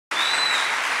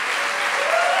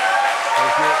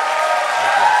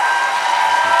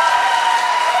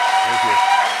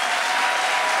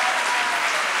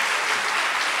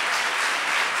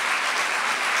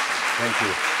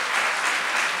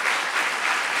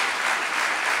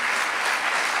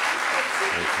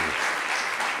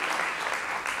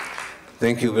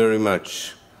Thank you very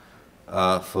much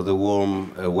for the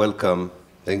warm welcome.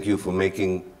 Thank you for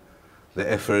making the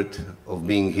effort of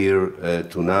being here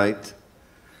tonight.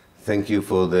 Thank you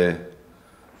for the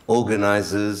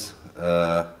organizers.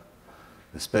 A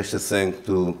special thanks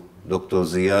to Dr.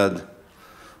 Ziad,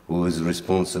 who is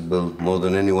responsible more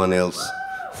than anyone else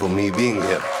for me being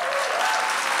here.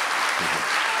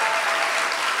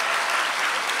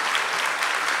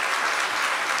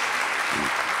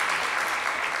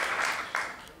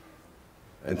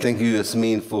 And thank you,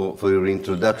 Yasmin, for your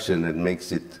introduction. It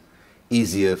makes it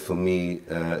easier for me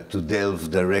to delve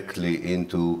directly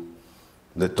into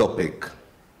the topic.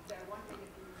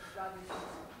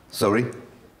 Sorry?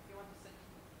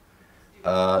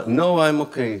 No, I'm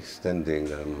okay standing.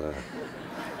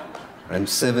 I'm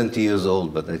 70 years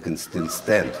old, but I can still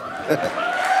stand.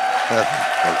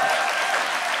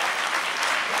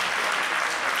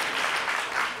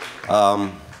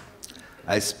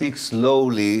 I speak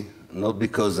slowly, not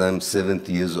because I'm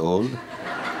 70 years old.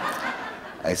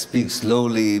 I speak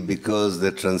slowly because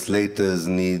the translators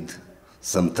need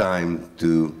some time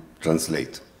to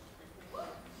translate.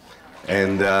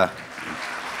 And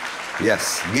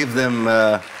yes, give them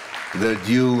their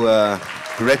due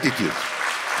gratitude.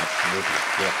 Absolutely.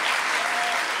 Yeah.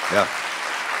 Yeah.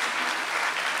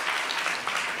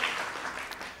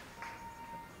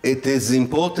 It is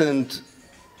important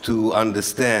to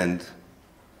understand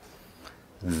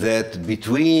that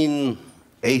between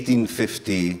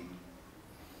 1850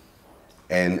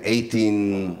 and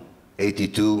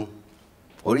 1882,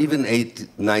 or even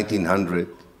 1900,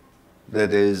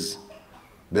 that is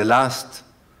the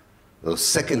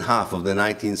second half of the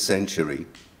 19th century,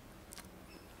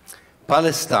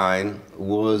 Palestine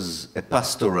was a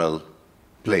pastoral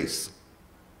place.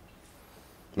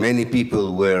 Many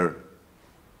people were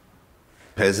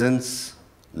peasants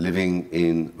living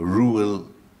in rural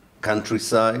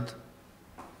countryside,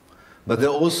 but there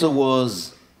also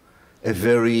was a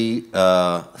very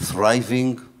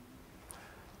thriving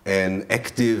and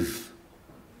active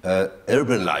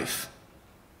urban life.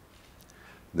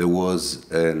 There was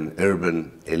an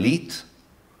urban elite,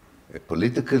 a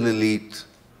political elite,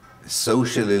 a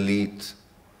social elite,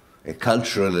 a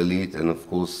cultural elite, and of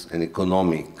course an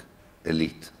economic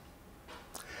elite.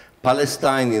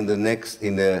 Palestine in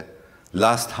the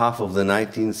last half of the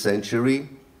 19th century,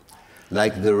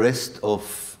 like the rest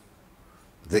of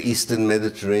the Eastern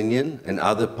Mediterranean and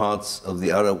other parts of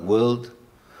the Arab world,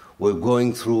 were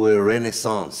going through a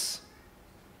renaissance,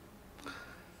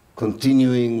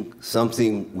 continuing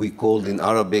something we called in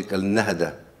Arabic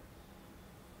al-Nahda.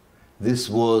 This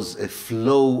was a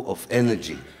flow of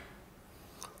energy,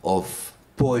 of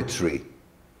poetry,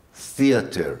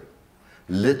 theater,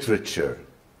 literature,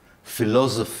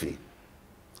 philosophy,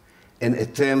 an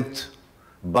attempt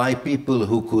by people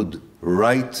who could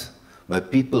write, by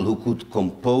people who could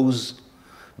compose,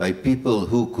 by people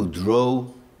who could draw,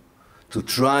 to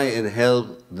try and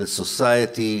help the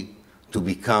society to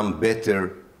become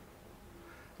better,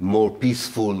 more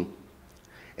peaceful,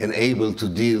 and able to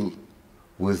deal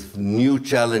with new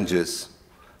challenges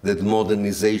that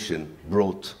modernization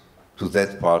brought to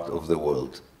that part of the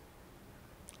world.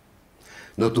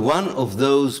 Not one of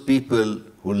those people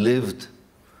who lived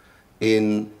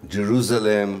in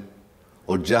Jerusalem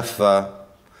or Jaffa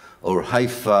or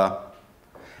Haifa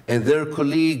and their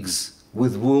colleagues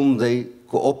with whom they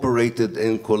cooperated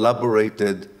and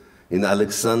collaborated in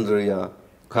Alexandria,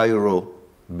 Cairo,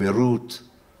 Beirut,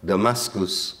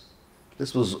 Damascus.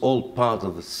 This was all part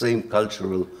of the same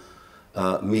cultural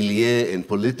milieu and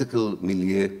political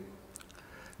milieu.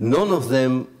 None of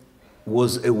them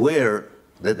was aware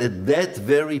that at that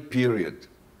very period,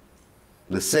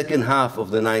 the second half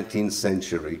of the 19th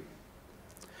century,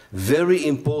 very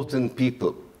important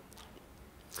people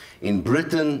in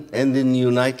Britain and in the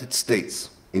United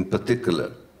States in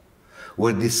particular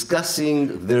were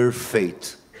discussing their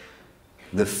fate,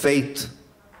 the fate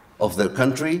of their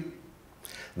country,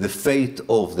 the fate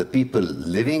of the people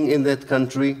living in that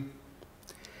country,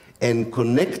 and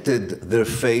connected their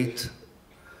fate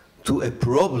to a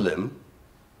problem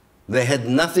they had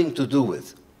nothing to do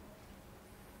with.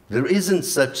 There isn't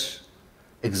such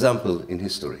example in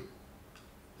history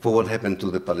for what happened to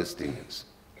the Palestinians.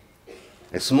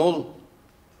 A small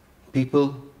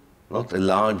people, not a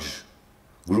large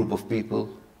group of people,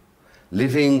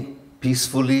 living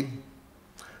peacefully,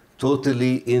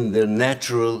 totally in their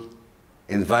natural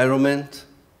environment,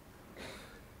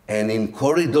 and in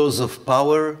corridors of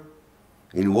power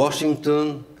in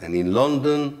Washington and in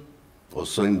London,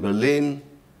 also in Berlin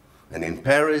and in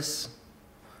Paris.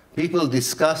 People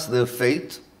discuss their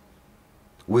fate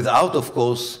without, of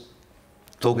course,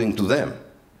 talking to them.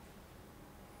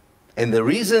 And the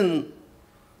reason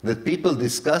that people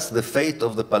discuss the fate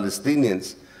of the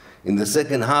Palestinians in the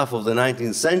second half of the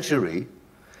 19th century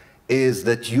is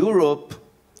that Europe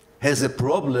has a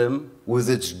problem with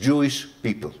its Jewish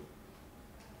people.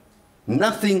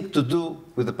 Nothing to do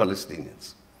with the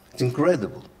Palestinians. It's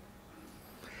incredible.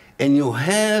 And you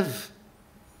have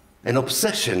an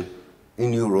obsession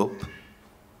in Europe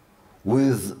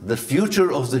with the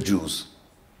future of the Jews,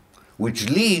 which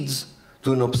leads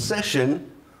to an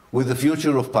obsession with the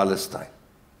future of Palestine.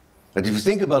 But if you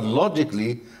think about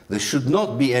logically, there should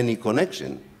not be any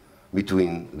connection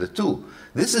between the two.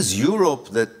 This is Europe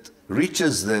that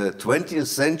reaches the 20th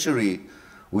century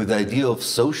with the idea of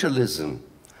socialism,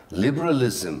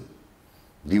 liberalism,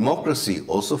 democracy,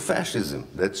 also fascism,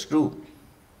 that's true.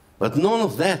 But none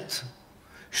of that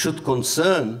should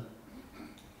concern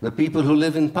the people who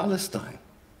live in Palestine.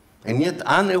 And yet,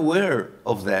 unaware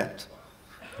of that,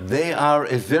 they are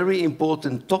a very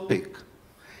important topic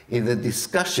in the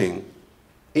discussion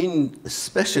in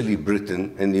especially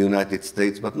Britain and the United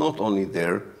States, but not only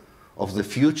there, of the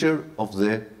future of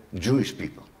the Jewish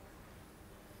people.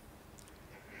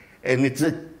 And it's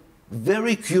a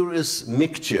very curious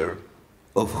mixture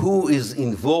of who is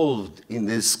involved in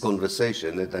this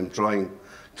conversation that I'm trying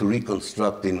to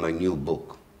reconstruct in my new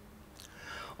book.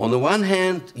 On the one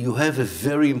hand, you have a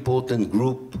very important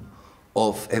group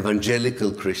of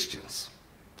evangelical Christians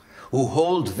who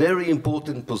hold very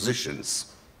important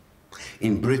positions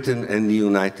in Britain and the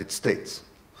United States.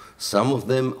 Some of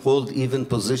them hold even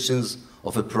positions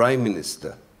of a prime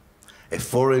minister, a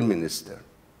foreign minister,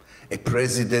 a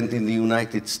president in the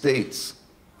United States,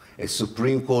 a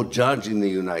Supreme Court judge in the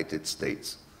United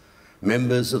States,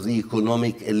 members of the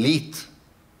economic elite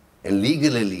and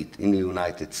legal elite in the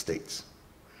United States.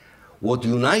 What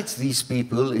unites these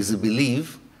people is a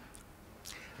belief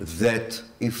that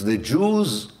if the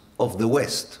Jews of the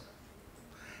West,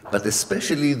 but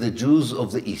especially the Jews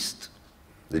of the East,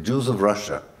 the Jews of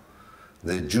Russia,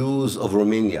 the Jews of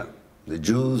Romania, the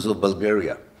Jews of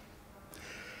Bulgaria,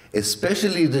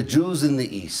 especially the Jews in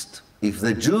the East, if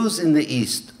the Jews in the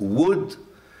East would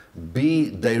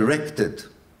be directed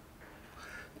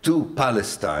to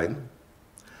Palestine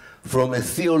from a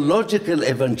theological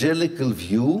evangelical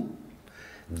view,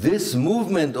 this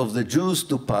movement of the Jews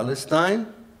to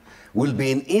Palestine will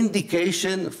be an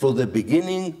indication for the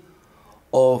beginning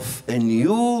of a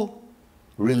new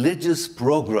religious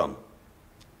program,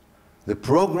 the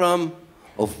program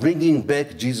of bringing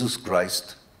back Jesus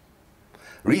Christ,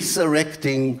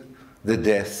 resurrecting the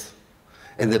death,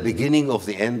 and the beginning of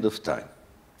the end of time.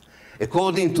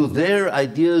 According to their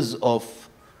ideas of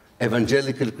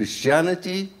evangelical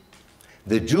Christianity,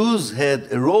 the Jews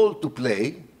had a role to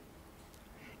play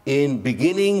in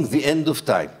beginning the end of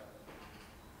time.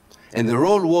 And the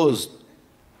role was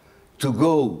to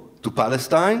go to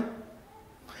Palestine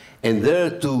and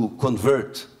there to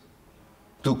convert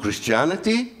to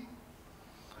Christianity,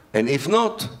 and if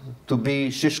not, to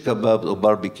be shish kebab or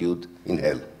barbecued in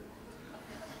hell.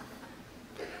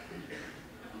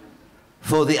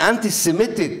 For the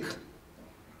anti-Semitic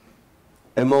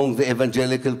among the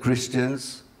evangelical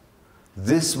Christians,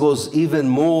 this was even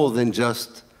more than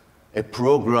just a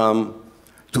program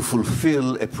to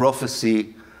fulfill a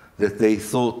prophecy that they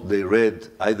thought they read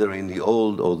either in the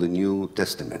Old or the New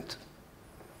Testament.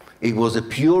 It was a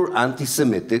pure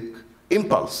anti-Semitic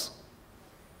impulse.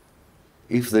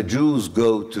 If the Jews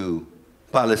go to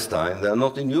Palestine, they are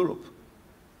not in Europe.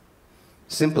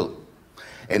 Simple.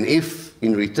 And if,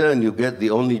 in return, you get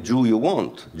the only Jew you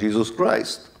want, Jesus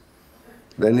Christ,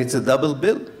 then it's a double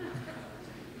bill.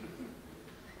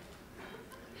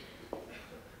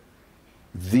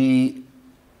 The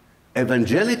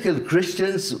evangelical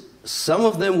Christians, some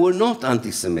of them were not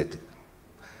anti-Semitic.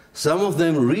 Some of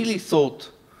them really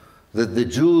thought that the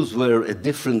Jews were a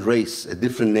different race, a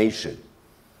different nation,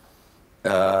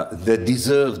 that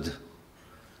deserved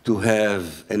to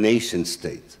have a nation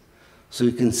state. So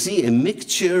you can see a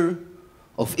mixture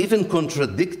of even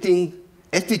contradicting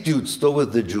attitudes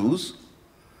toward the Jews,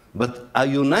 but are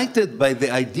united by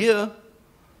the idea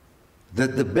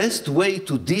that the best way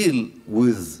to deal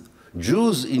with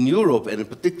Jews in Europe, and in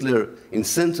particular in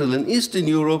Central and Eastern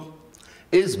Europe,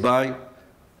 is by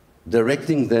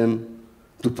directing them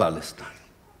to Palestine.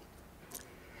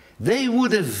 They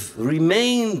would have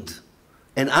remained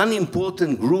an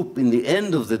unimportant group in the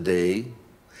end of the day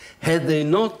had they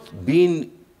not been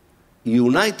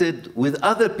united with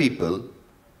other people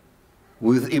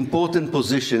with important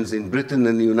positions in Britain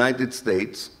and the United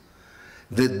States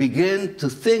that began to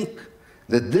think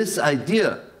that this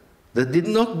idea, that did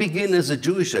not begin as a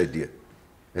Jewish idea,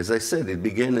 as I said, it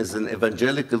began as an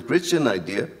evangelical Christian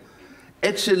idea,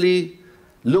 actually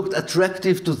looked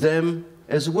attractive to them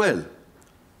as well.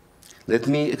 Let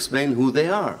me explain who they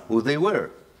are, who they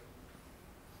were.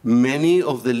 Many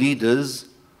of the leaders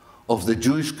of the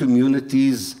Jewish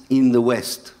communities in the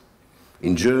West,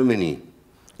 in Germany,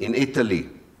 in Italy,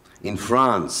 in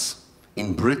France,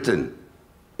 in Britain,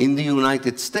 in the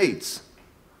United States,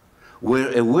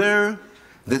 were aware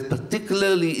that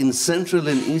particularly in Central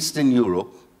and Eastern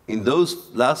Europe, in those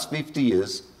last 50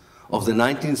 years of the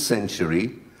 19th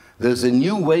century, there's a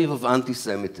new wave of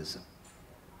anti-Semitism.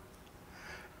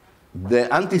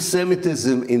 The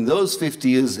anti-Semitism in those 50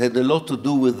 years had a lot to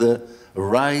do with the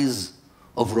rise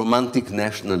of romantic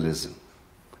nationalism.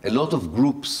 A lot of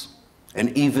groups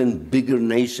and even bigger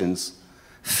nations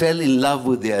fell in love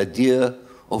with the idea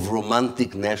of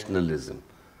romantic nationalism.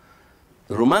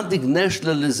 Romantic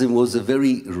nationalism was a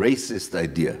very racist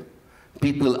idea.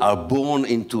 People are born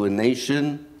into a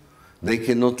nation, they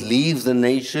cannot leave the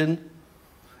nation,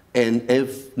 and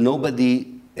if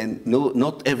nobody, and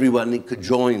not everyone could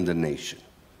join the nation.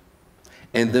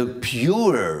 And the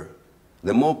purer,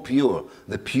 the more pure,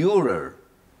 the purer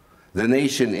the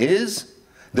nation is,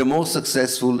 the more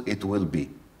successful it will be.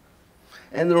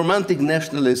 And the romantic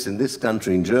nationalists in this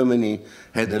country, in Germany,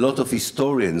 had a lot of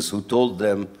historians who told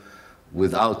them,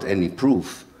 without any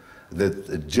proof,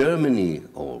 that Germany,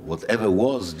 or whatever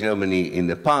was Germany in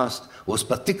the past, was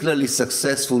particularly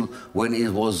successful when it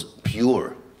was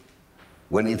pure,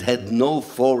 when it had no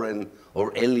foreign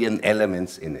or alien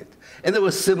elements in it. And there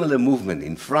was a similar movement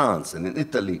in France and in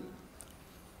Italy.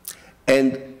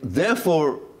 And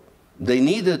therefore, they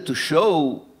needed to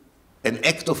show an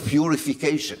act of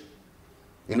purification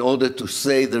in order to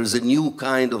say there's a new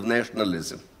kind of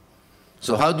nationalism.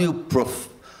 So how do you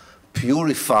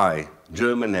purify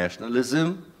German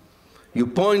nationalism? You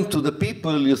point to the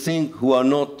people you think who are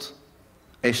not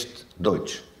echt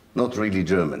Deutsch, not really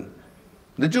German,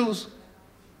 the Jews.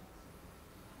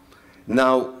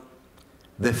 Now,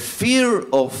 the fear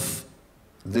of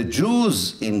the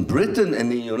Jews in Britain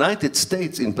and the United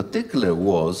States in particular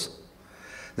was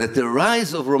that the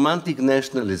rise of romantic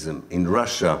nationalism in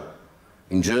Russia,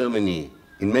 in Germany,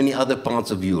 in many other parts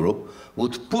of Europe,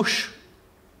 would push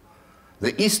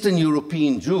the Eastern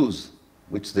European Jews,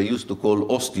 which they used to call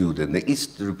Ostjuden, the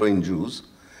East European Jews,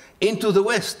 into the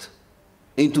West,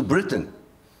 into Britain,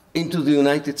 into the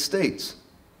United States.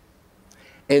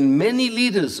 And many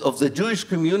leaders of the Jewish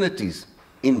communities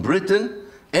in Britain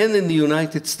and in the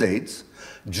United States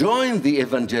joined the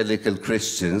evangelical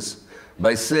Christians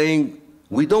by saying,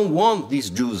 we don't want these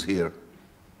Jews here.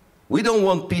 We don't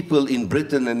want people in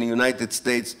Britain and the United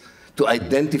States to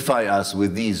identify us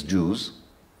with these Jews.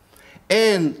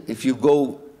 And if you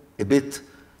go a bit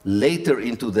later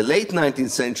into the late 19th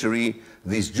century,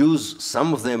 these Jews,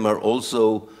 some of them are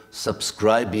also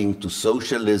subscribing to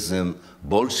socialism,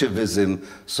 Bolshevism,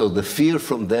 so the fear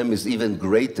from them is even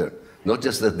greater. Not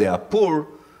just that they are poor,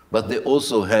 but they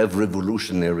also have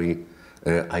revolutionary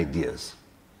ideas.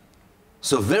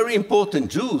 So very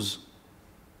important Jews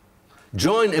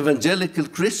joined evangelical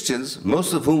Christians,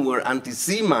 most of whom were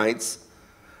anti-Semites,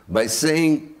 by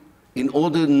saying, in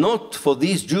order not for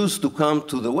these Jews to come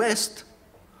to the West,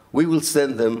 we will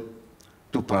send them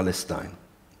to Palestine.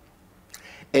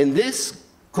 And this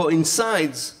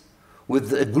coincides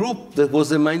with a group that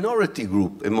was a minority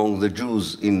group among the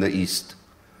Jews in the East,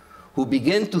 who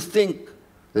began to think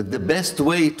that the best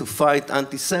way to fight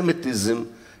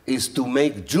anti-Semitism is to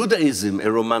make Judaism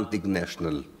a romantic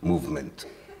national movement.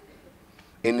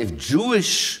 And if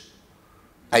Jewish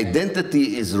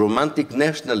identity is romantic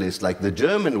nationalist, like the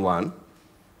German one,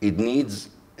 it needs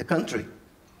a country.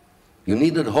 You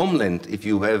need a homeland if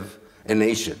you have a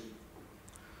nation.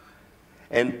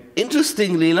 And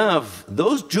interestingly enough,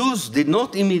 those Jews did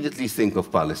not immediately think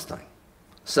of Palestine.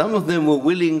 Some of them were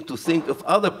willing to think of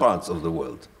other parts of the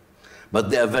world.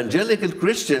 But the evangelical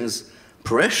Christians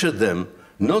pressured them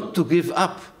not to give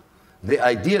up the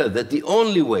idea that the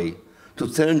only way to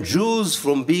turn Jews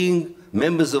from being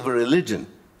members of a religion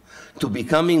to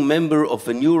becoming member of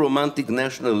a new romantic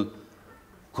national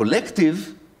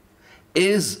collective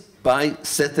is by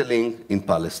settling in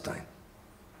Palestine.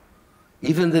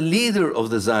 Even the leader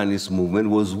of the Zionist movement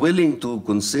was willing to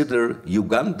consider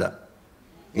Uganda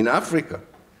in Africa.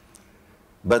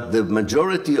 But the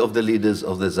majority of the leaders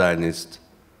of the Zionists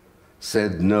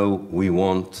said, no, we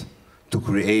want to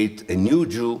create a new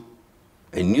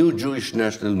Jewish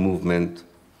national movement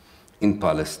in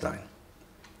Palestine.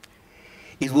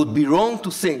 It would be wrong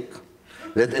to think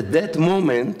that at that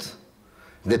moment,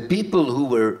 the people who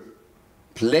were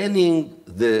planning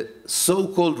the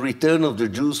so-called return of the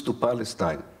Jews to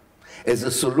Palestine as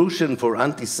a solution for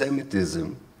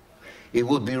anti-Semitism, it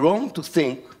would be wrong to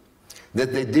think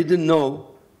that they didn't know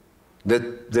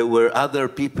that there were other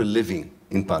people living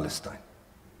in Palestine.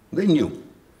 They knew.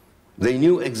 They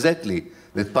knew exactly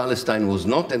that Palestine was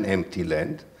not an empty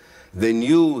land. They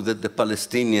knew that the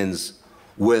Palestinians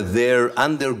were there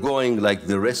undergoing, like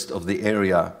the rest of the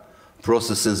area,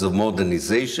 processes of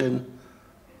modernization,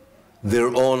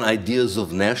 their own ideas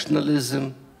of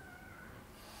nationalism,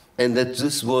 and that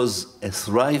this was a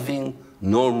thriving,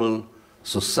 normal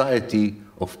society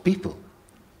of people.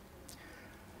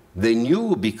 They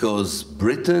knew because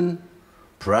Britain,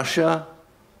 Prussia,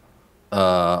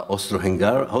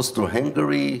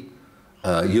 Austro-Hungary,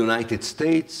 United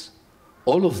States,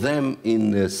 all of them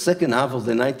in the second half of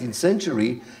the 19th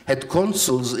century had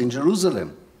consuls in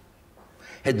Jerusalem,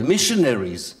 had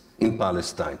missionaries in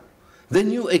Palestine. They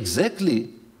knew exactly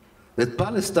that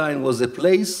Palestine was a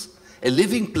place, a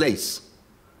living place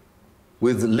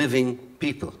with living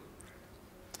people.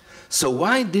 So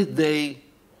why did they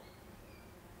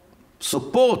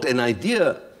support an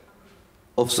idea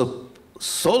of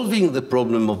solving the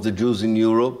problem of the Jews in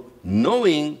Europe,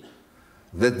 knowing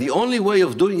that the only way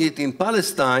of doing it in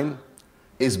Palestine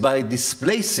is by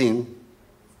displacing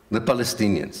the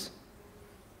Palestinians?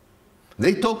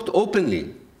 They talked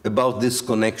openly about this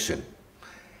connection.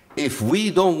 If we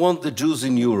don't want the Jews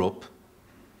in Europe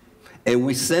and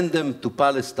we send them to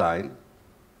Palestine,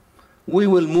 we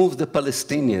will move the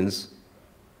Palestinians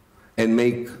and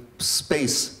make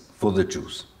space for the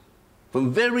Jews.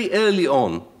 From very early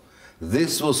on,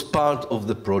 this was part of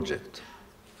the project.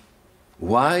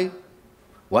 Why?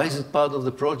 Why is it part of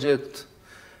the project?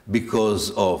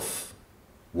 Because of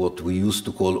what we used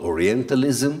to call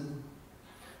Orientalism,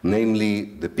 namely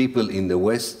the people in the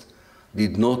West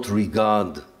did not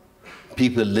regard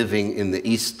people living in the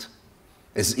East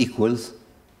as equals,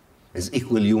 as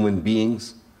equal human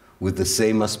beings with the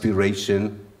same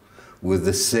aspiration, with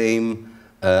the same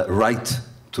right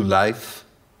to life,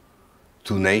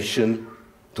 to nation,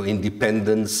 to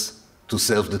independence, to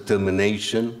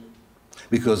self-determination,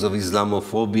 because of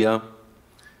Islamophobia,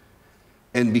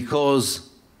 and because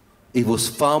it was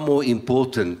far more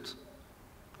important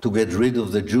to get rid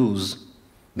of the Jews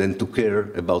than to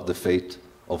care about the fate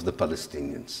of the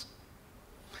Palestinians.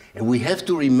 And we have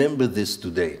to remember this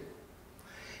today,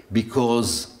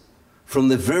 because from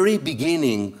the very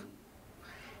beginning,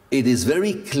 it is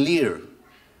very clear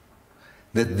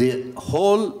that the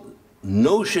whole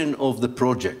notion of the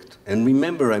project, and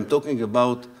remember, I'm talking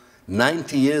about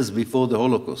 90 years before the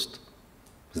Holocaust.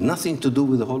 It has nothing to do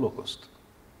with the Holocaust.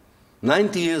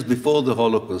 90 years before the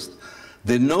Holocaust,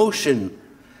 the notion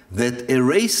that a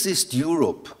racist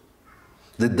Europe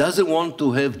that doesn't want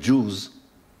to have Jews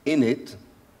in it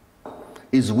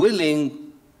is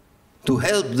willing to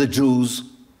help the Jews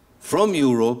from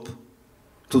Europe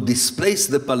to displace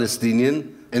the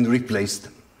Palestinian and replace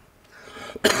them.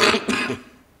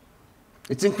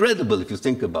 It's incredible if you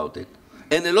think about it.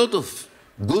 And a lot of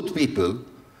good people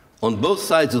on both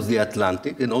sides of the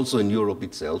Atlantic and also in Europe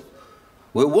itself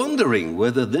were wondering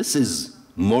whether this is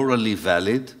morally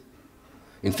valid.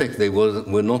 In fact, they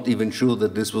were not even sure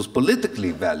that this was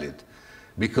politically valid,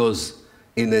 because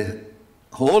in the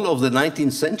whole of the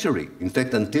 19th century, in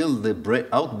fact, until the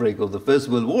outbreak of the First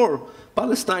World War,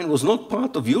 Palestine was not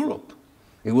part of Europe.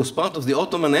 It was part of the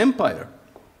Ottoman Empire.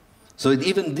 So it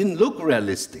even didn't look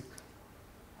realistic.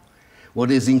 What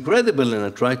is incredible, and I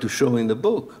try to show in the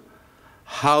book,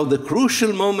 how the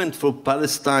crucial moment for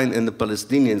Palestine and the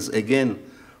Palestinians, again,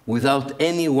 without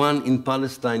anyone in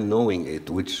Palestine knowing it,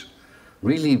 which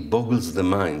really boggles the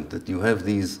mind, that you have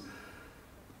these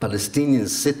Palestinians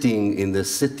sitting in the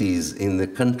cities, in the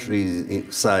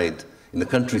countryside,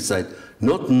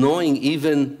 not knowing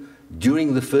even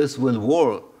during the First World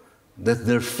War that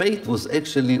their fate was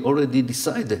actually already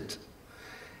decided.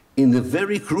 In the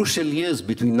very crucial years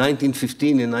between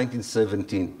 1915 and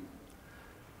 1917,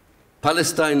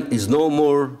 Palestine is no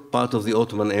more part of the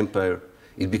Ottoman Empire.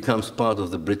 It becomes part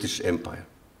of the British Empire.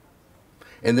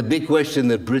 And the big question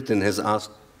that Britain has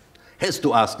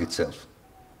to ask itself,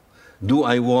 do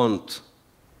I want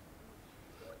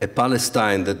a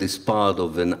Palestine that is part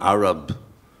of an Arab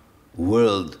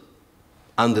world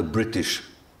under British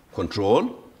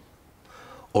control?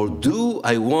 Or do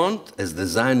I want, as the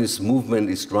Zionist movement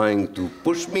is trying to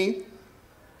push me,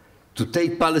 to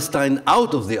take Palestine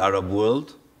out of the Arab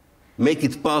world, make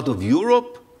it part of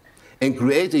Europe, and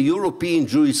create a European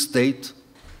Jewish state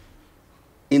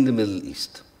in the Middle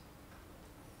East?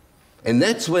 And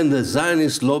that's when the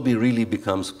Zionist lobby really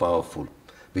becomes powerful.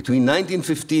 Between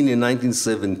 1915 and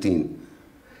 1917,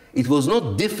 it was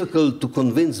not difficult to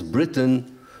convince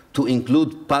Britain to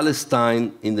include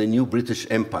Palestine in the new British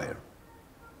Empire.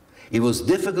 It was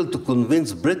difficult to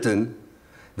convince Britain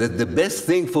that the best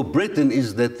thing for Britain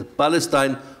is that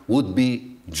Palestine would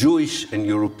be Jewish and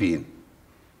European.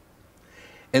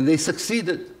 And they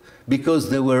succeeded because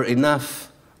there were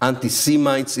enough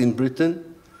anti-Semites in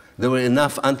Britain, there were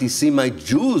enough anti-Semite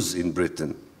Jews in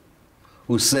Britain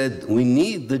who said, we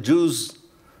need the Jews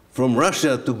from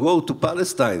Russia to go to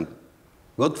Palestine.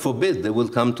 God forbid, they will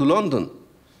come to London.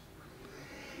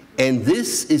 And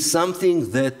this is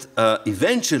something that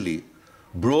eventually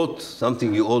brought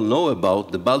something you all know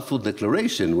about, the Balfour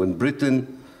Declaration, when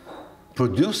Britain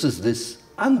produces this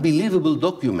unbelievable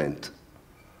document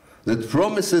that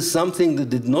promises something that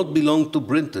did not belong to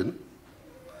Britain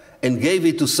and gave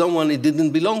it to someone it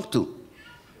didn't belong to,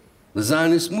 the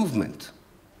Zionist movement.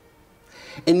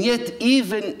 And yet,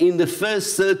 even in the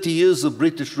first 30 years of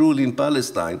British rule in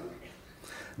Palestine,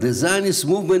 the Zionist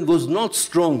movement was not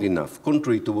strong enough,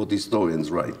 contrary to what historians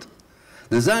write.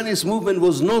 The Zionist movement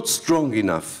was not strong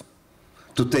enough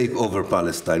to take over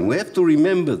Palestine. We have to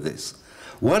remember this.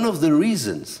 One of the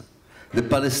reasons the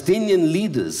Palestinian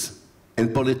leaders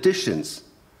and politicians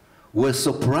were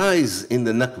surprised in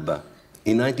the Nakba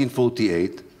in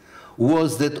 1948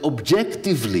 was that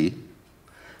objectively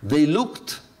they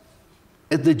looked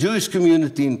at the Jewish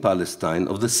community in Palestine,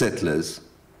 of the settlers,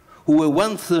 who were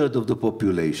 1/3 of the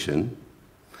population,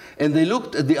 and they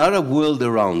looked at the Arab world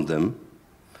around them,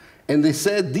 and they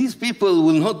said, these people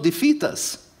will not defeat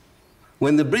us.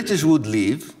 When the British would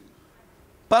leave,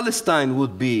 Palestine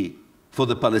would be for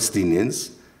the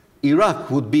Palestinians, Iraq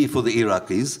would be for the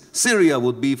Iraqis, Syria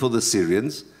would be for the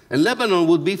Syrians, and Lebanon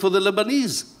would be for the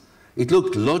Lebanese. It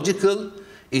looked logical,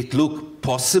 it looked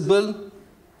possible.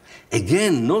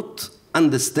 Again, not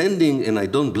understanding, and I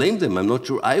don't blame them, I'm not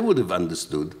sure I would have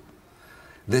understood,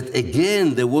 that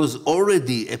again there was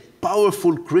already a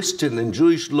powerful Christian and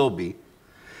Jewish lobby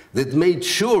that made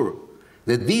sure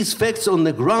that these facts on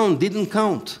the ground didn't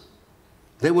count.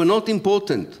 They were not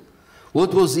important.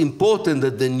 What was important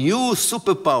that the new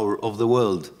superpower of the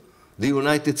world, the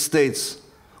United States,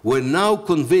 were now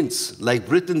convinced, like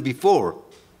Britain before,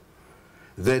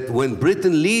 that when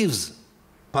Britain leaves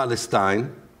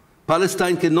Palestine,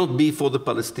 Palestine cannot be for the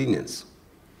Palestinians.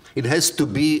 It has to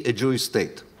be a Jewish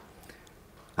state.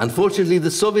 Unfortunately,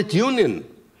 the Soviet Union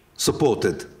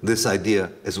supported this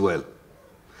idea as well.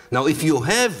 Now, if you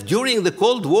have, during the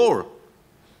Cold War,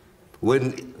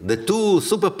 when the two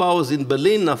superpowers in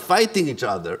Berlin are fighting each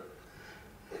other,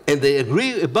 and they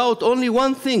agree about only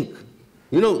one thing.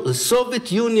 You know, the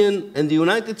Soviet Union and the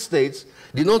United States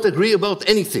did not agree about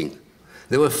anything.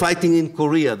 They were fighting in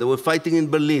Korea, they were fighting in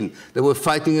Berlin, they were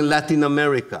fighting in Latin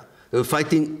America, they were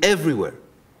fighting everywhere.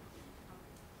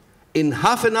 In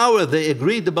half an hour, they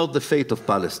agreed about the fate of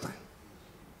Palestine,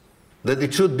 that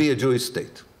it should be a Jewish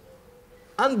state.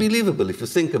 Unbelievable if you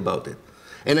think about it.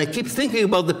 And I keep thinking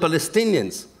about the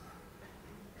Palestinians.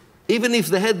 Even if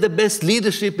they had the best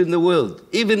leadership in the world,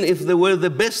 even if they were the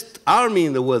best army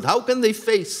in the world, how can they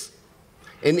face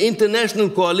an international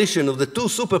coalition of the two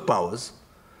superpowers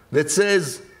that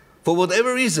says, for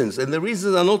whatever reasons, and the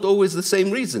reasons are not always the same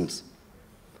reasons,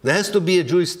 there has to be a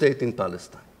Jewish state in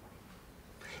Palestine.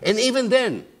 And even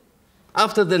then,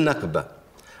 after the Nakba,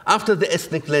 after the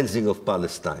ethnic cleansing of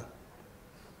Palestine,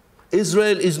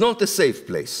 Israel is not a safe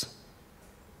place.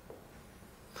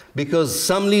 Because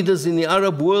some leaders in the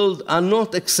Arab world are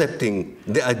not accepting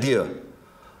the idea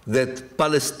that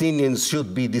Palestinians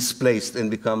should be displaced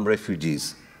and become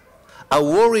refugees, are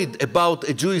worried about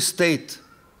a Jewish state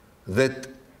that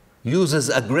uses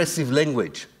aggressive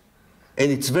language,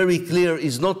 and it's very clear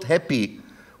is not happy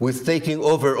with taking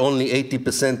over only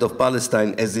 80% of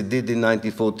Palestine as it did in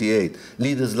 1948,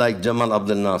 leaders like Jamal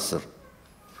Abdel Nasser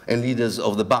and leaders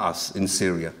of the Ba'ath in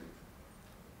Syria.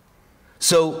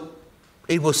 So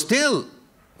it was still,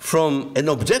 from an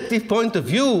objective point of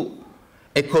view,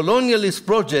 a colonialist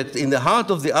project in the heart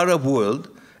of the Arab world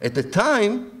at a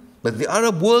time, but the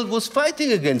Arab world was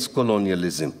fighting against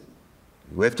colonialism.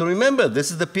 We have to remember,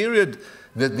 this is the period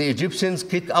that the Egyptians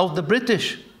kick out the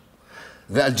British.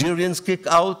 The Algerians kick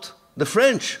out the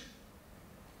French.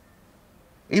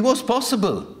 It was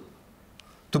possible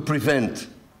to prevent,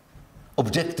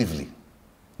 objectively,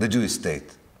 the Jewish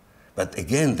state. But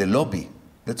again, the lobby,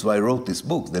 that's why I wrote this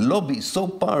book, the lobby is so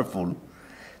powerful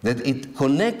that it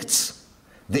connects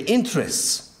the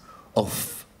interests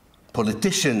of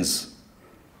politicians,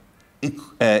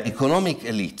 economic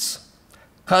elites,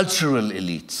 cultural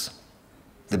elites,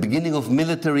 the beginning of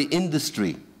military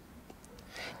industry,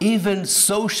 even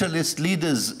socialist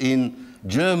leaders in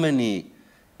Germany,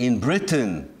 in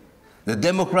Britain, the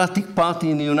Democratic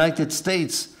Party in the United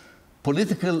States,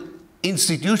 political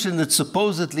institution that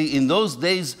supposedly in those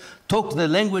days talked the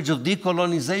language of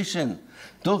decolonization,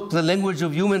 talked the language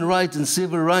of human rights and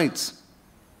civil rights.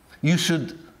 You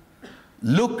should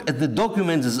look at the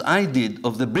documents, as I did,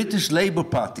 of the British Labour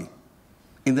Party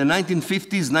in the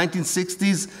 1950s,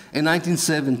 1960s, and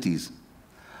 1970s.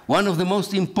 One of the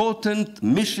most important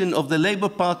missions of the Labour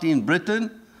Party in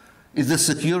Britain is the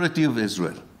security of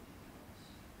Israel.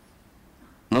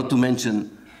 Not to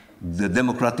mention the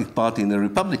Democratic Party and the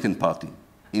Republican Party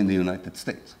in the United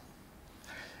States.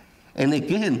 And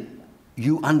again,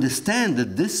 you understand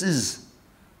that this is,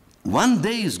 one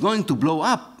day is going to blow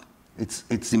up.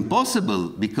 It's impossible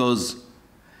because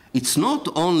it's not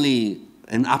only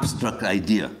an abstract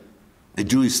idea, a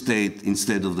Jewish state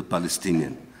instead of the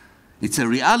Palestinian. It's a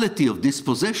reality of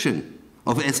dispossession,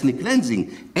 of ethnic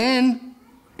cleansing, and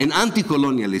an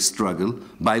anti-colonialist struggle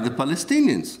by the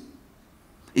Palestinians.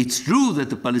 It's true that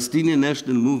the Palestinian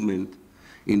national movement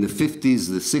in the 50s,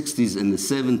 the 60s, and the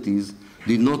 70s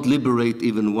did not liberate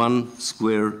even 1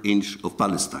 square inch of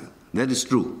Palestine. That is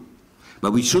true.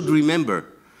 But we should remember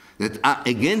that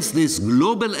against this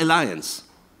global alliance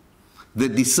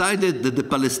that decided that the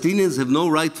Palestinians have no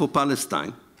right for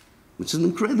Palestine, which is an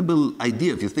incredible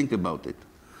idea if you think about it.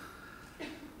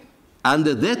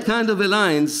 Under that kind of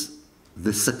alliance,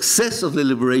 the success of the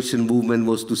liberation movement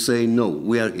was to say, no,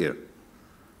 we are here.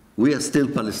 We are still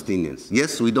Palestinians.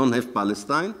 Yes, we don't have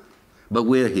Palestine, but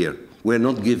we're here. We're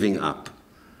not giving up.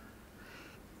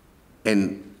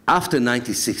 And after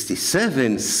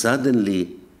 1967,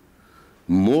 suddenly,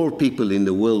 more people in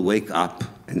the world wake up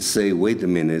and say, wait a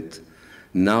minute,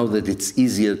 now that it's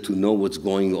easier to know what's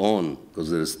going on, because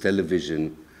there's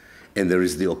television, and there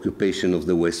is the occupation of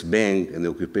the West Bank and the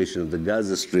occupation of the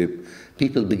Gaza Strip,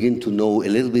 people begin to know a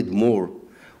little bit more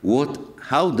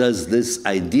how does this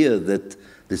idea that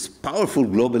this powerful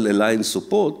global alliance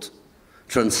support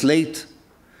translate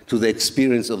to the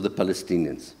experience of the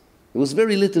Palestinians. There was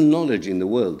very little knowledge in the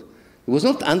world. It was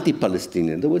not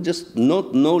anti-Palestinian. There was just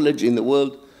not knowledge in the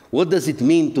world. What does it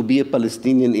mean to be a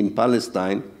Palestinian in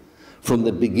Palestine from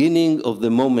the beginning of the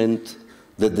moment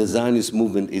that the Zionist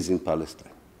movement is in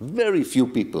Palestine? Very few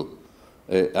people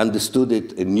understood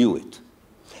it and knew it.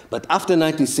 But after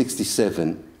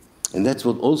 1967, and that's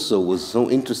what also was so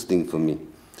interesting for me,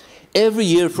 every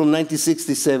year from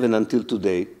 1967 until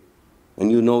today, and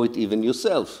you know it even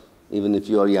yourself, even if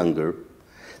you are younger,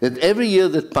 that every year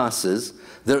that passes,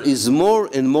 there is more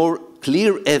and more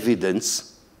clear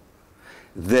evidence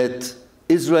that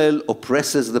Israel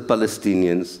oppresses the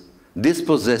Palestinians,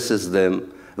 dispossesses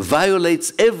them,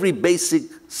 violates every basic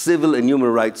civil and human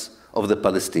rights of the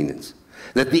Palestinians.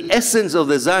 That the essence of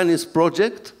the Zionist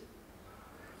project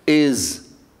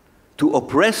is to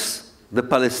oppress the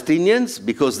Palestinians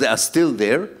because they are still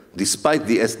there, despite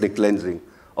the ethnic cleansing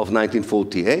of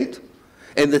 1948,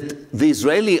 and that the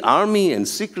Israeli army and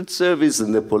secret service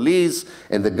and the police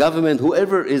and the government,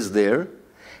 whoever is there,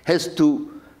 has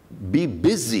to be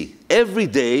busy every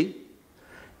day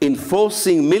in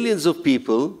forcing millions of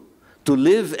people to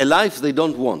live a life they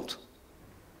don't want.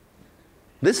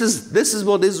 This is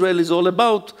what Israel is all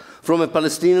about from a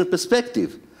Palestinian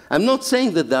perspective. I'm not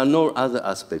saying that there are no other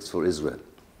aspects for Israel.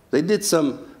 They did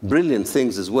some brilliant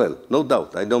things as well, no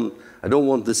doubt. I don't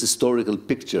want this historical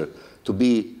picture to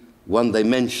be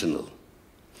one-dimensional.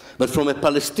 But from a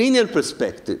Palestinian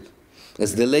perspective,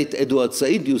 as the late Edward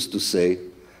Said used to say,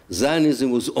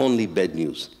 Zionism was only bad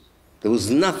news. There was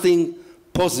nothing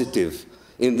positive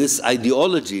in this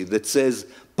ideology that says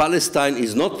Palestine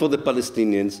is not for the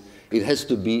Palestinians, it has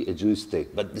to be a Jewish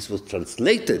state. But this was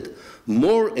translated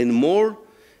more and more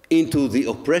into the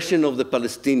oppression of the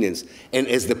Palestinians. And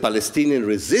as the Palestinian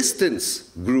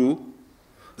resistance grew,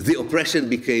 the oppression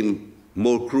became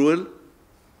more cruel,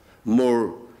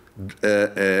 more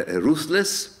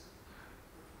ruthless,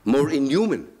 more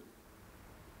inhuman.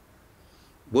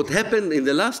 What happened in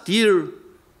the last year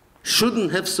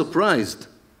shouldn't have surprised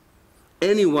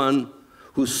anyone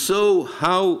who saw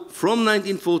how from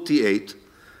 1948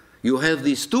 you have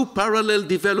these two parallel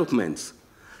developments.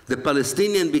 The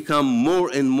Palestinians become more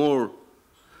and more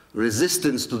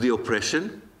resistant to the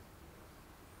oppression,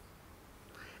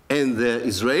 and the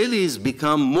Israelis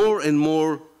become more and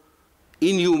more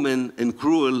inhuman and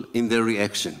cruel in their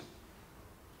reaction.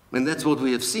 And that's what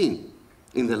we have seen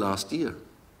in the last year.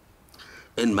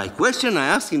 And my question I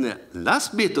asked in the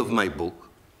last bit of my book,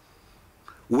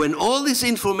 when all this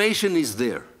information is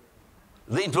there,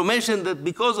 the information that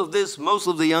because of this most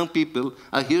of the young people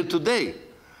are here today,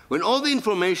 when all the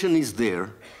information is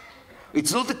there,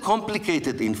 it's not a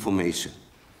complicated information.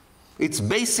 It's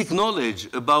basic knowledge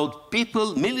about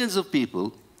people, millions of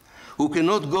people, who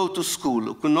cannot go to school,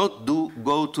 who cannot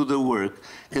go to their work,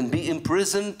 can be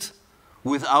imprisoned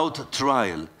without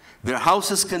trial. Their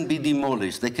houses can be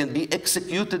demolished. They can be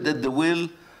executed at the will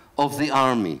of the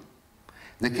army.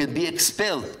 They can be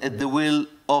expelled at the will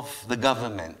of the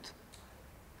government.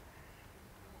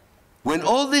 When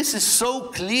all this is so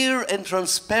clear and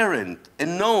transparent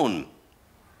and known,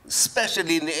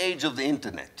 especially in the age of the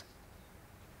internet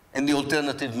and the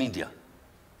alternative media,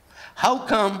 how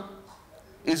come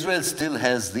Israel still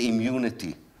has the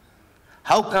immunity?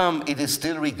 How come it is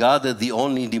still regarded the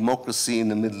only democracy in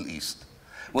the Middle East,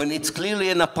 when it's clearly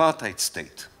an apartheid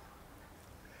state,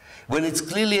 when it's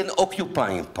clearly an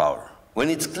occupying power, when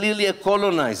it's clearly a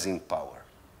colonizing power,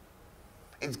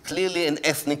 it's clearly an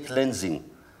ethnic cleansing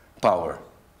power?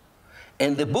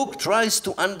 And the book tries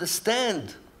to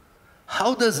understand,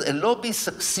 how does a lobby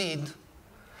succeed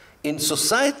in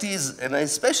societies, and I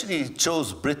especially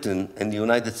chose Britain and the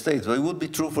United States, but it would be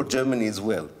true for Germany as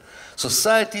well,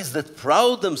 societies that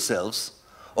proud themselves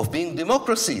of being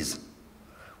democracies,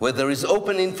 where there is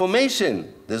open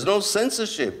information, there's no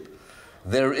censorship,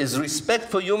 there is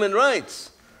respect for human rights,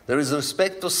 there is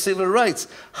respect for civil rights.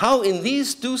 How in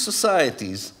these two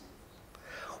societies,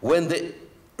 when the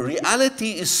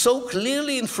reality is so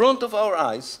clearly in front of our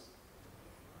eyes,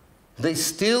 they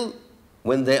still,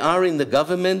 when they are in the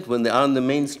government, when they are in the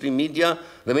mainstream media,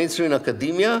 the mainstream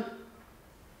academia,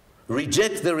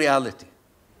 reject the reality.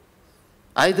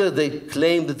 Either they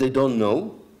claim that they don't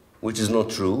know, which is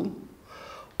not true,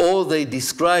 or they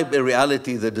describe a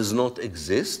reality that does not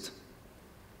exist,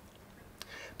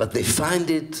 but they find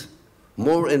it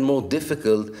more and more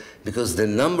difficult because the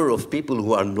number of people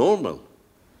who are normal,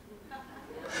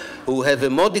 who have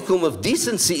a modicum of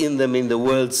decency in them in the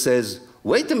world, says,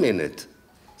 wait a minute,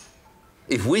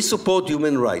 if we support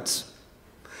human rights,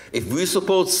 if we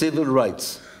support civil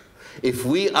rights, if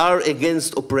we are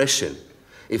against oppression,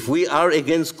 if we are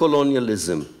against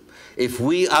colonialism, if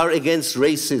we are against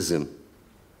racism,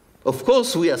 of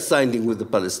course we are siding with the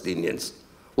Palestinians.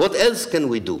 What else can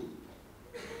we do?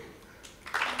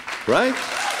 Right?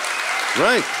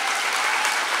 Right.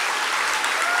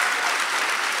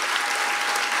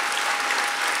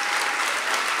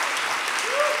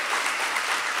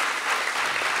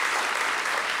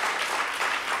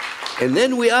 And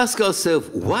then we ask ourselves,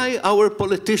 why our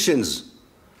politicians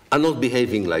are not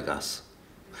behaving like us?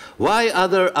 Why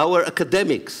our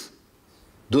academics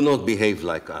do not behave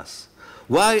like us?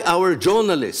 Why our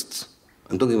journalists,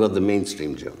 I'm talking about the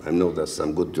mainstream journal, I know there's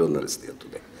some good journalists here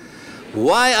today.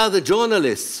 Why are the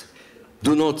journalists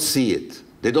do not see it?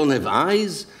 They don't have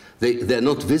eyes? They're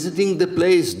not visiting the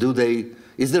place?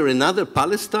 Is there another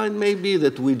Palestine maybe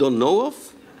that we don't know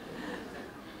of?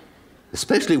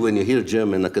 Especially when you hear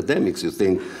German academics, you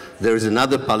think there is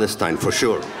another Palestine, for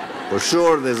sure. For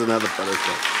sure there's another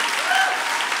Palestine.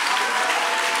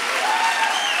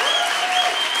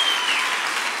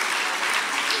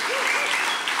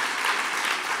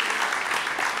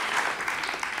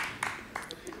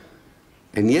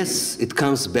 And yes, it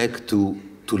comes back to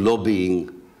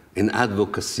lobbying and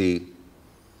advocacy.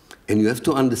 And you have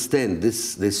to understand,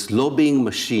 this lobbying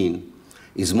machine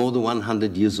is more than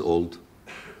 100 years old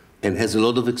and has a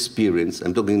lot of experience.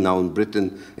 I'm talking now in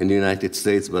Britain and the United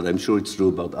States, but I'm sure it's true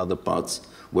about other parts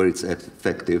where it's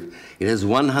effective. It has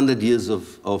 100 years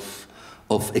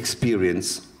of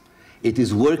experience. It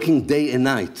is working day and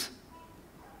night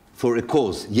for a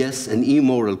cause. Yes, an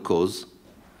immoral cause,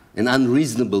 an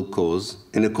unreasonable cause,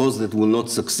 and a cause that will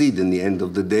not succeed in the end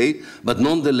of the day, but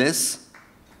nonetheless,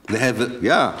 they have,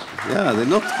 they're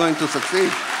not going to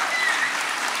succeed.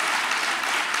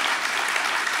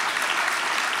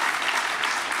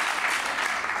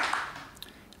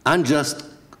 Unjust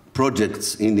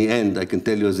projects, in the end, I can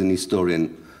tell you as an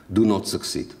historian, do not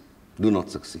succeed. Do not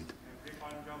succeed.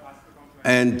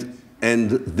 And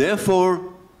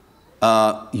therefore,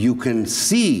 you can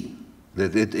see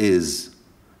that it is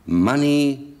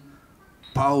money,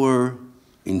 power,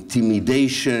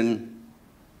 intimidation,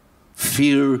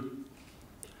 fear,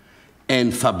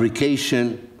 and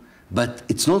fabrication, but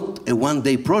it's not a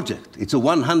one-day project. It's a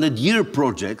 100-year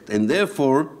project, and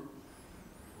therefore,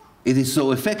 it is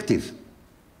so effective.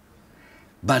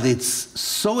 But it's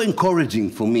so encouraging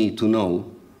for me to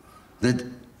know that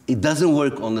it doesn't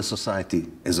work on the society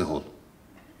as a whole.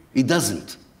 It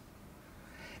doesn't.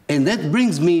 And that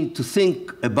brings me to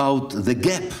think about the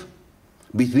gap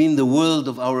between the world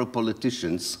of our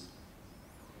politicians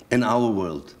and our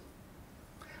world.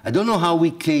 I don't know how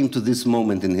we came to this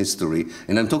moment in history,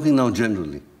 and I'm talking now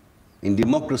generally, in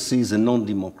democracies and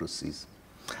non-democracies.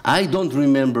 I don't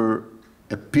remember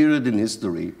a period in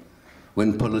history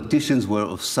when politicians were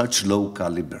of such low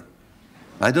caliber.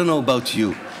 I don't know about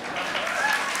you.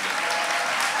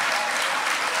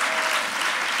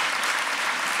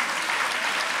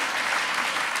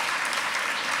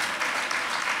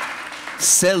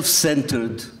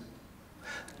 Self-centered,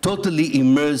 totally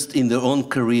immersed in their own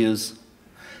careers,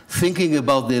 thinking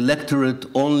about the electorate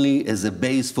only as a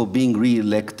base for being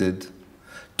re-elected,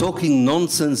 talking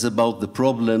nonsense about the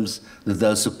problems that they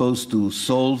are supposed to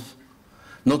solve,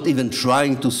 not even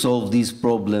trying to solve these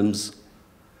problems,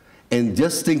 and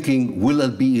just thinking, will I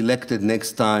be elected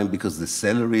next time because the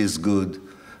salary is good,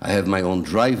 I have my own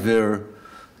driver.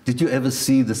 Did you ever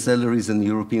see the salaries in the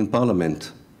European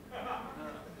Parliament?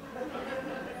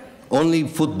 Only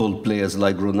football players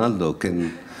like Ronaldo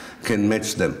can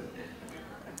match them.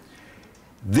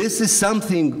 This is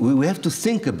something we have to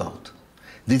think about.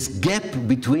 This gap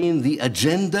between the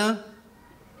agenda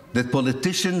that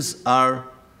politicians are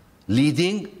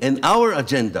leading and our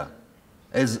agenda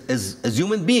as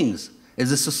human beings,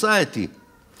 as a society.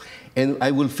 And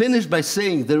I will finish by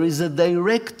saying there is a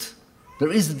direct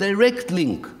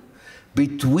link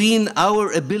between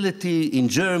our ability in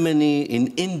Germany, in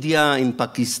India, in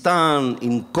Pakistan,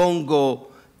 in Congo,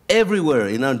 everywhere,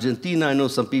 in Argentina. I know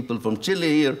some people from Chile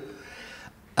here.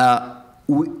 Our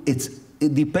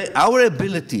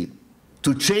ability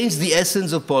to change the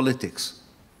essence of politics,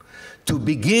 to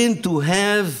begin to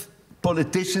have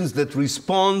politicians that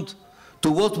respond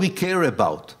to what we care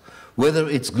about, whether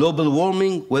it's global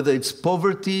warming, whether it's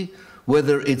poverty,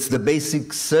 whether it's the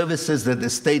basic services that the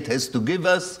state has to give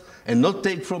us and not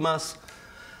take from us.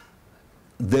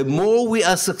 The more we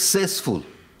are successful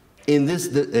in this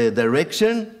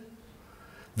direction,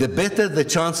 the better the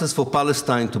chances for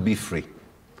Palestine to be free.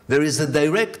 There is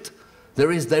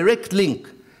direct link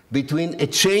between a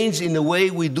change in the way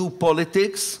we do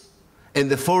politics and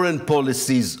the foreign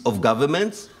policies of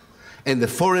governments, and the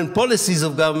foreign policies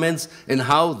of governments and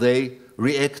how they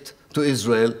react to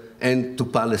Israel and to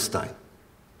Palestine.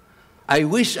 I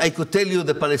wish I could tell you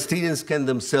the Palestinians can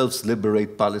themselves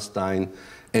liberate Palestine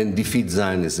and defeat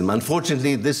Zionism.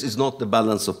 Unfortunately, this is not the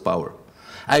balance of power.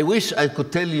 I wish I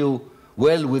could tell you,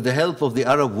 well, with the help of the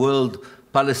Arab world,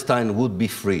 Palestine would be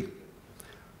free.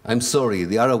 I'm sorry,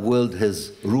 the Arab world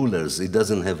has rulers, it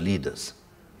doesn't have leaders.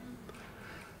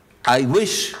 I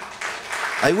wish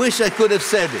I could have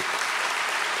said it.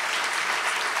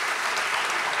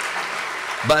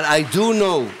 But I do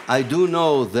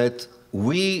know that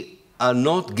we are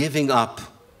not giving up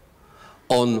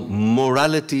on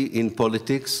morality in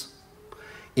politics,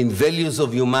 in values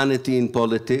of humanity in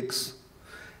politics,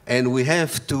 and we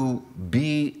have to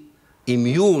be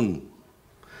immune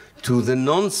to the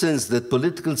nonsense that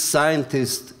political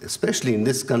scientists, especially in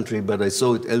this country, but I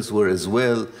saw it elsewhere as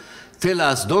well, tell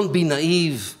us, don't be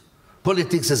naive,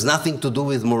 politics has nothing to do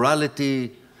with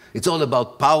morality, it's all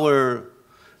about power.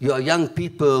 You are young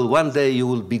people, one day you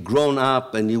will be grown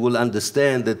up and you will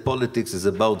understand that politics is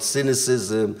about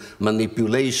cynicism,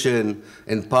 manipulation,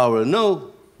 and power.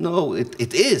 No,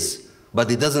 it is,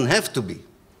 but it doesn't have to be.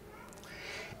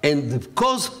 And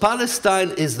because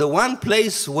Palestine is the one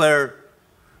place where,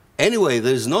 anyway,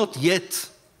 there's not yet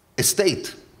a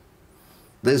state.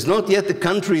 There's not yet a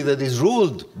country that is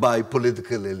ruled by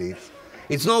political elites.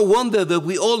 It's no wonder that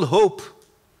we all hope,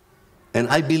 and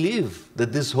I believe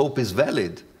that this hope is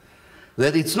valid,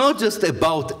 that it's not just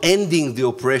about ending the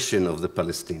oppression of the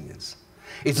Palestinians.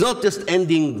 It's not just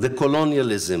ending the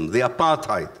colonialism, the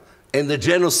apartheid, and the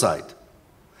genocide.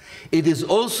 It is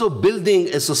also building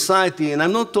a society, and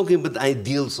I'm not talking about an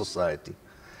ideal society,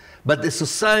 but a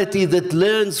society that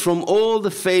learns from all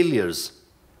the failures.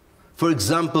 For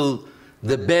example,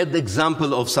 the bad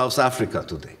example of South Africa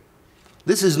today.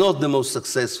 This is not the most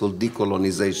successful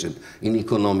decolonization in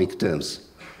economic terms,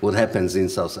 what happens in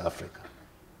South Africa.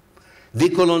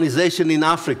 Decolonization in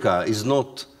Africa is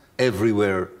not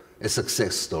everywhere a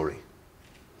success story.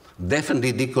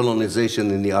 Definitely decolonization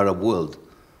in the Arab world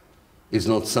is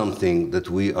not something that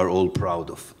we are all proud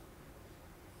of,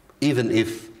 even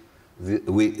if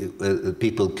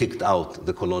people kicked out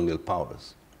the colonial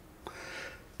powers.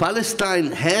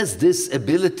 Palestine has this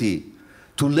ability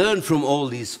to learn from all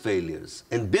these failures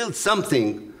and build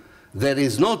something that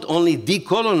is not only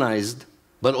decolonized,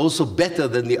 but also better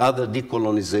than the other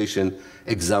decolonization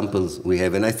examples we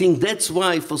have. And I think that's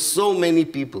why for so many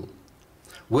people,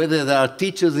 whether there are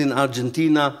teachers in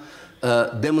Argentina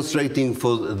demonstrating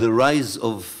for the rise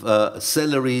of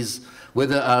salaries,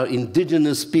 whether there are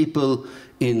indigenous people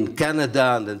in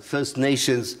Canada and the First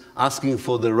Nations asking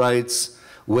for the rights,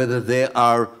 whether there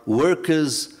are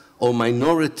workers or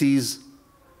minorities,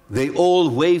 they all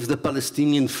wave the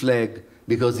Palestinian flag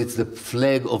because it's the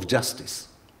flag of justice.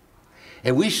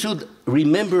 And we should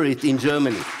remember it in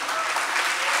Germany.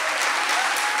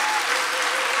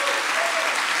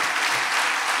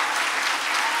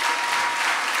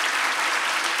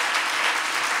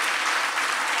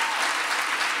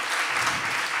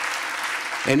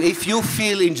 And if you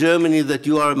feel in Germany that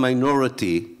you are a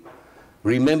minority,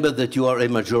 remember that you are a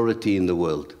majority in the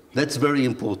world. That's very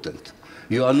important.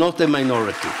 You are not a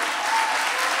minority.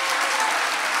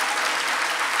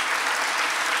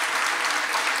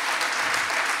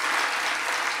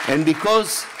 And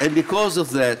because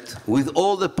of that, with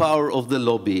all the power of the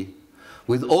lobby,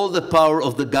 with all the power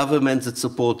of the governments that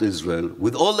support Israel,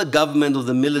 with all the government of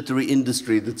the military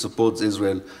industry that supports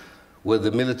Israel, where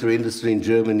the military industry in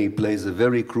Germany plays a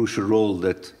very crucial role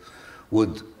that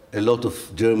a lot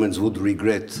of Germans would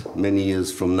regret many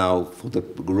years from now for the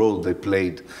role they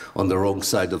played on the wrong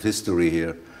side of history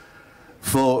here.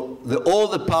 For all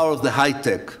the power of the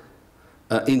high-tech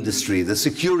industry, the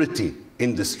security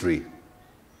industry,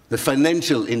 the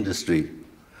financial industry,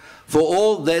 for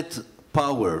all that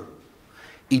power,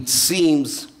 it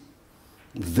seems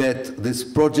that this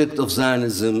project of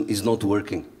Zionism is not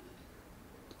working.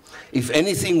 If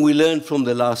anything we learned from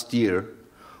the last year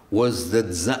was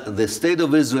that the State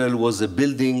of Israel was a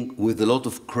building with a lot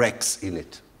of cracks in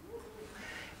it.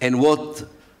 And what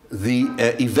the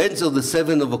events of the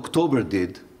 7th of October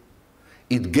did,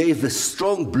 it gave a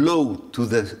strong blow to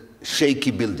the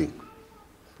shaky building.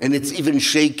 And it's even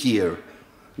shakier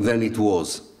than it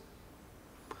was.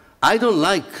 I don't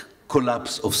like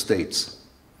collapse of states.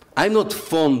 I'm not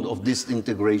fond of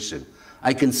disintegration.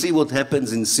 I can see what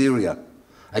happens in Syria.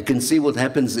 I can see what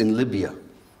happens in Libya.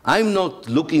 I'm not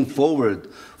looking forward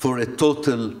for a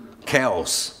total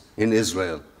chaos in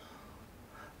Israel.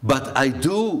 But I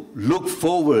do look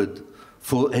forward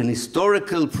for an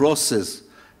historical process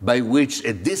by which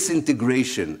a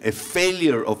disintegration, a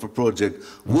failure of a project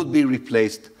would be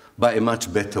replaced by a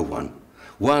much better one.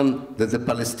 One that the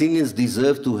Palestinians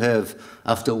deserve to have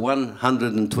after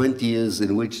 120 years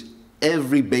in which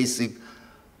every basic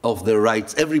of their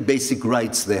rights, every basic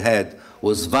rights they had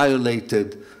was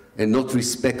violated and not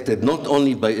respected, not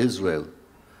only by Israel,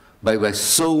 but by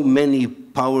so many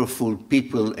powerful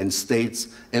people and states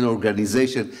and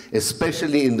organizations,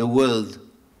 especially in the world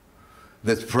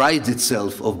that prides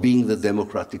itself of being the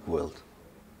democratic world.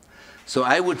 So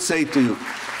I would say to you,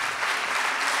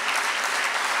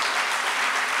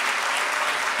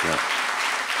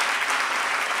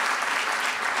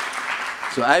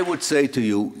 so I would say to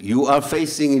you, you are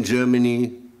facing in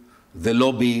Germany the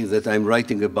lobby that I'm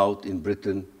writing about in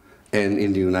Britain and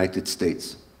in the United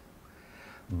States.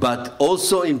 But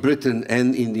also in Britain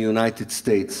and in the United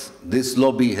States, this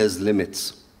lobby has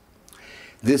limits.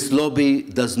 This lobby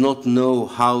does not know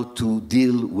how to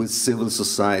deal with civil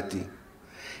society.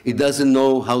 It doesn't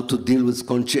know how to deal with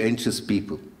conscientious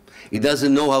people. It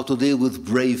doesn't know how to deal with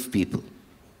brave people.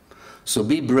 So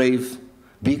be brave,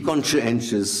 be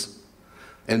conscientious,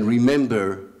 and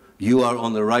remember you are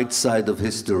on the right side of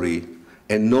history,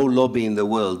 and no lobby in the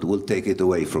world will take it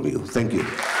away from you. Thank you.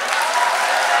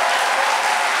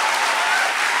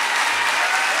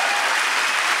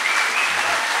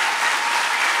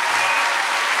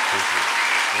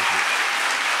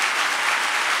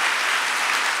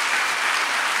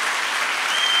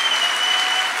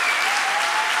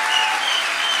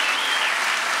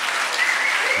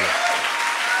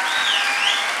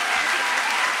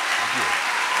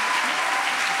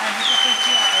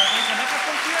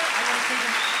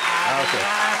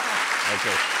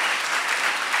 Okay.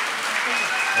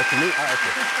 That's me?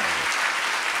 Okay.